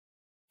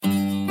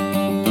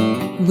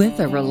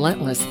With a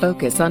relentless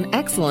focus on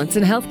excellence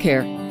in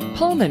healthcare,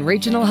 Pullman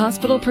Regional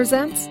Hospital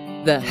presents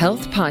the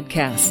Health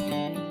Podcast.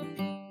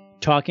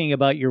 Talking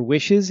about your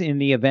wishes in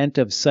the event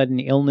of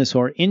sudden illness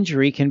or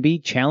injury can be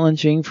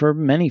challenging for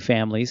many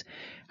families.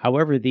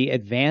 However, the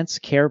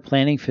advanced care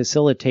planning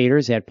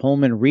facilitators at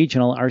Pullman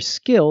Regional are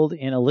skilled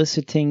in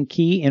eliciting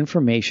key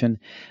information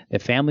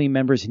that family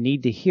members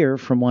need to hear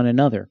from one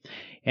another.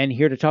 And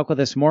here to talk with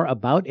us more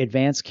about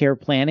advanced care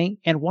planning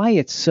and why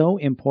it's so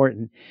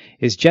important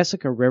is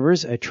Jessica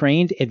Rivers, a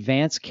trained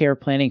advanced care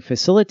planning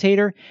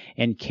facilitator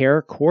and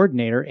care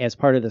coordinator as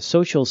part of the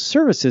Social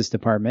Services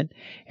Department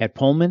at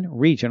Pullman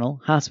Regional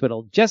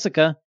Hospital.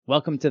 Jessica,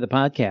 welcome to the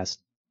podcast.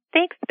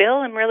 Thanks, Bill.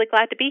 I'm really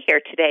glad to be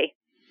here today.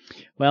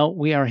 Well,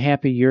 we are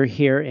happy you're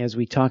here as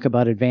we talk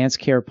about advanced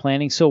care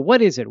planning. So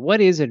what is it?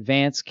 What is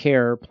advanced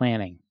care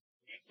planning?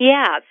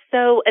 Yeah,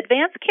 so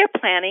advanced care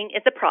planning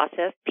is a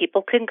process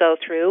people can go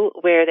through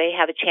where they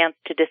have a chance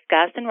to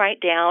discuss and write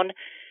down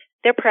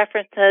their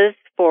preferences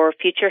for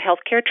future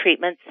healthcare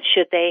treatments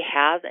should they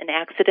have an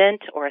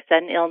accident or a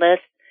sudden illness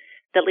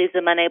that leaves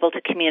them unable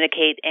to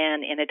communicate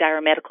and in a dire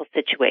medical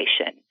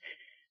situation.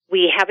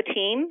 We have a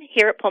team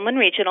here at Pullman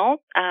Regional.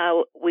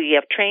 We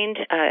have trained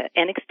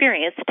and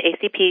experienced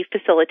ACP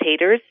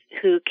facilitators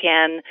who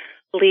can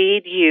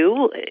lead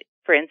you,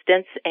 for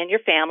instance, and your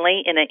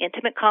family in an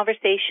intimate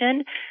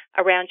conversation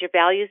around your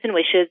values and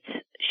wishes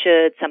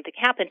should something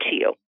happen to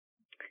you.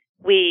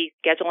 We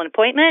schedule an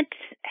appointment,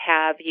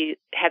 have you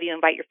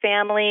invite your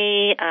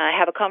family,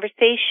 have a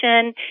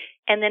conversation,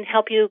 and then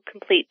help you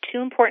complete two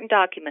important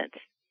documents.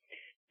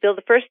 Bill,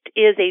 the first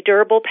is a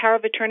durable power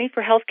of attorney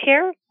for health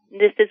care.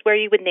 This is where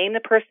you would name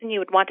the person you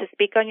would want to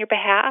speak on your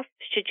behalf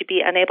should you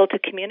be unable to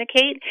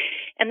communicate.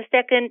 And the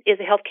second is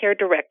a healthcare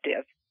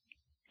directive.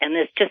 And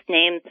this just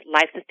names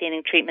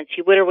life-sustaining treatments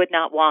you would or would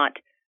not want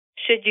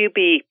should you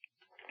be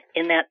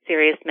in that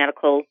serious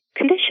medical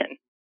condition.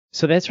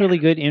 So that's really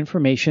good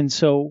information.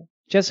 So,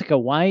 Jessica,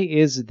 why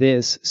is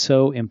this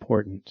so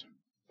important?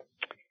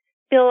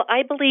 Bill,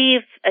 I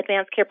believe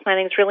advanced care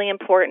planning is really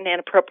important and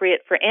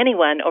appropriate for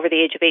anyone over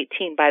the age of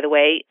 18, by the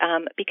way,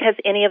 because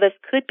any of us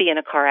could be in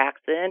a car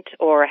accident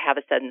or have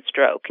a sudden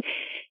stroke.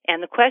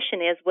 And the question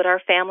is, would our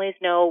families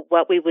know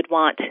what we would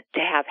want to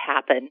have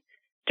happen?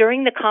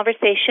 During the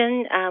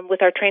conversation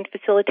with our trained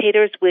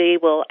facilitators, we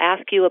will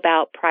ask you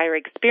about prior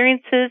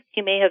experiences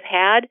you may have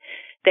had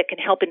that can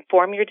help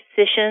inform your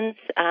decisions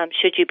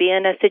should you be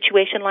in a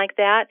situation like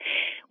that.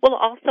 We'll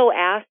also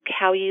ask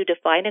how you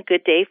define a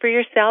good day for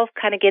yourself,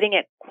 kind of getting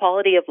at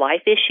quality of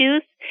life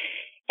issues.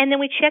 And then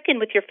we check in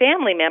with your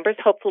family members,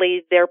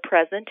 hopefully they're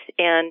present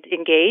and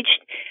engaged,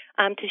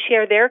 to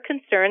share their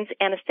concerns,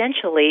 and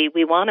essentially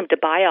we want them to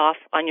buy off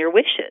on your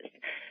wishes.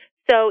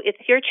 So it's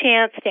your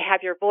chance to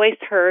have your voice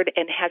heard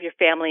and have your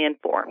family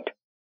informed.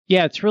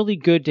 Yeah, it's really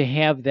good to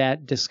have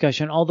that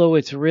discussion, although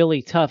it's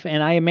really tough.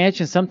 And I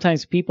imagine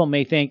sometimes people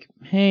may think,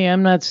 hey,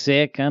 I'm not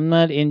sick, I'm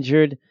not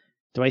injured.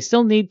 Do I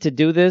still need to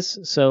do this?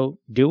 So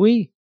do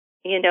we?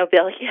 You know,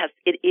 Bill, yes,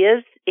 it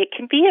is. It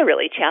can be a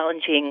really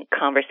challenging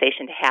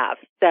conversation to have.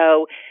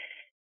 So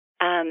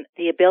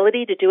the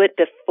ability to do it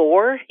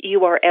before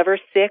you are ever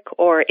sick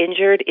or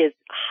injured is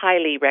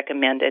highly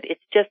recommended.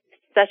 It's just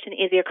such an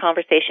easier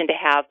conversation to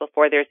have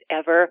before there's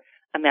ever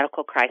a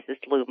medical crisis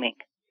looming.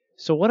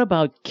 So what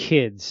about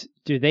kids?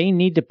 Do they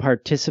need to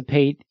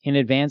participate in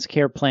advanced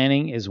care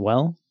planning as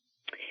well?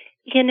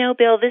 You know,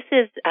 Bill, this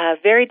is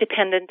very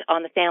dependent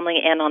on the family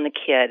and on the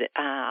kid.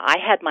 I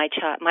had my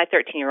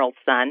 13-year-old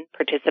son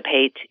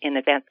participate in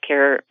advanced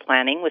care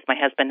planning with my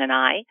husband and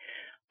I.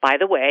 By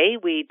the way,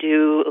 we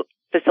do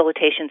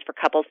facilitations for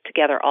couples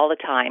together all the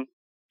time.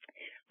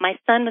 My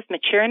son was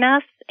mature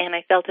enough, and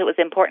I felt it was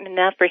important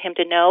enough for him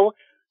to know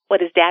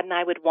what his dad and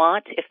I would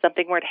want if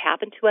something were to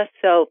happen to us.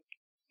 So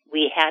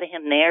we had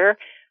him there.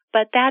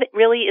 But that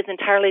really is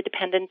entirely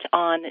dependent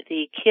on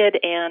the kid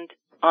and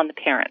on the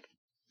parents.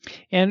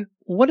 And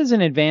what does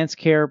an advanced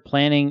care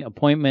planning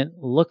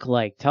appointment look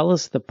like? Tell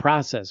us the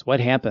process. What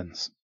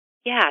happens?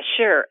 Yeah,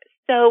 sure.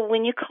 So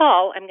when you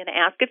call, I'm going to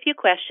ask a few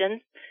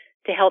questions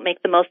to help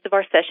make the most of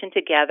our session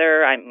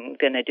together. I'm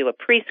going to do a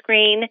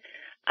pre-screen,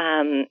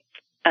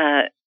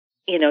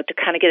 to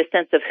kind of get a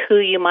sense of who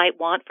you might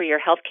want for your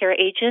healthcare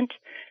agent.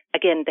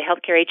 Again, the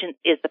healthcare agent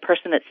is the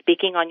person that's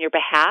speaking on your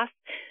behalf.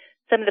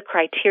 Some of the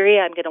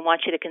criteria I'm going to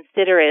want you to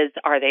consider is,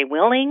 are they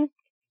willing?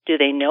 Do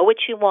they know what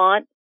you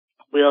want?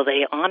 Will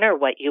they honor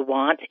what you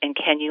want? And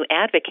can you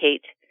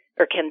advocate,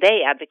 or can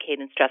they advocate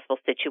in stressful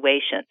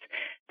situations?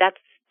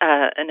 That's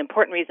an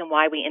important reason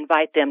why we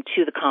invite them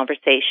to the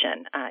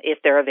conversation, if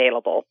they're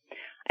available.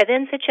 I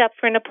then set you up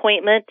for an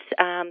appointment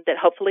that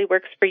hopefully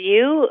works for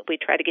you. We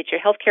try to get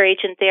your healthcare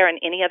agent there and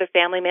any other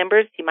family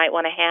members you might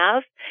want to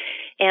have.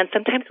 And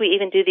sometimes we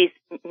even do these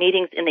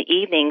meetings in the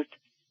evenings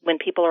when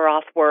people are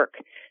off work,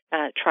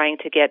 trying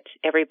to get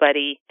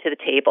everybody to the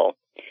table.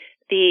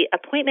 The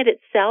appointment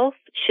itself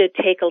should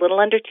take a little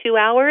under 2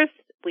 hours.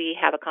 We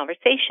have a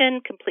conversation,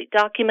 complete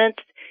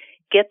documents,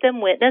 get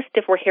them witnessed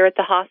if we're here at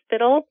the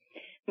hospital,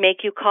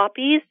 make you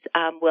copies.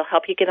 We'll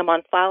help you get them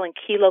on file in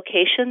key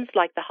locations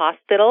like the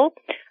hospital.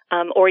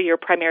 or your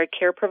primary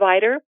care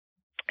provider,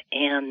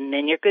 and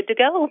then you're good to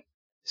go.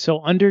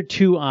 So under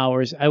 2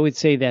 hours, I would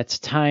say that's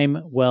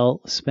time well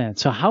spent.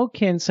 So how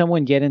can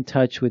someone get in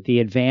touch with the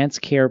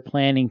advanced care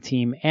planning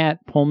team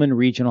at Pullman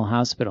Regional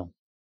Hospital?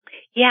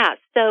 Yeah,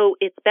 so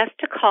it's best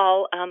to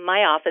call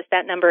my office.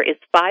 That number is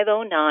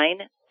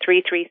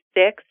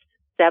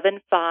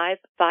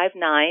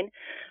 509-336-7559.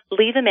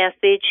 Leave a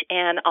message,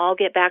 and I'll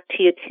get back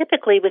to you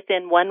typically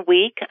within 1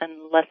 week,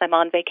 unless I'm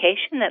on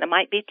vacation, then it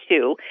might be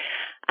 2.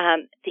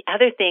 The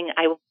other thing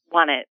I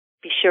want to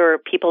be sure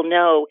people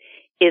know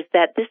is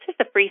that this is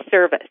a free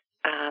service,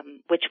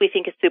 which we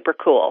think is super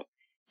cool.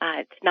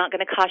 It's not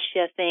going to cost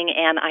you a thing,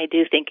 and I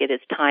do think it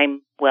is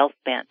time well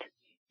spent.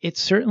 It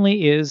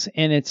certainly is,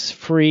 and it's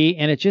free,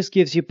 and it just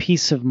gives you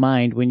peace of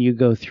mind when you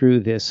go through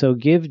this. So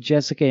give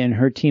Jessica and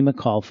her team a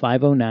call,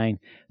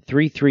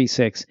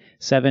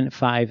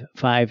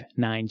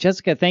 509-336-7559.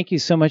 Jessica, thank you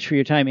so much for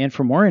your time, and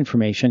for more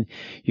information,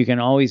 you can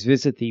always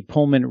visit the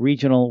Pullman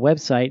Regional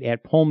website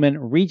at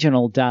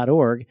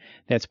pullmanregional.org.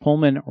 That's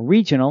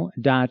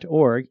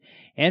pullmanregional.org.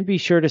 And be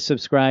sure to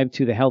subscribe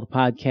to the Health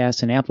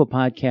Podcast and Apple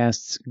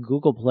Podcasts,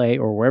 Google Play,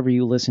 or wherever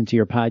you listen to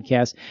your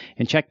podcasts.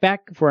 And check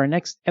back for our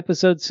next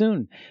episode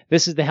soon.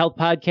 This is the Health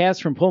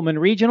Podcast from Pullman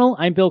Regional.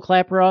 I'm Bill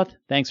Klaproth.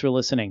 Thanks for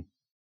listening.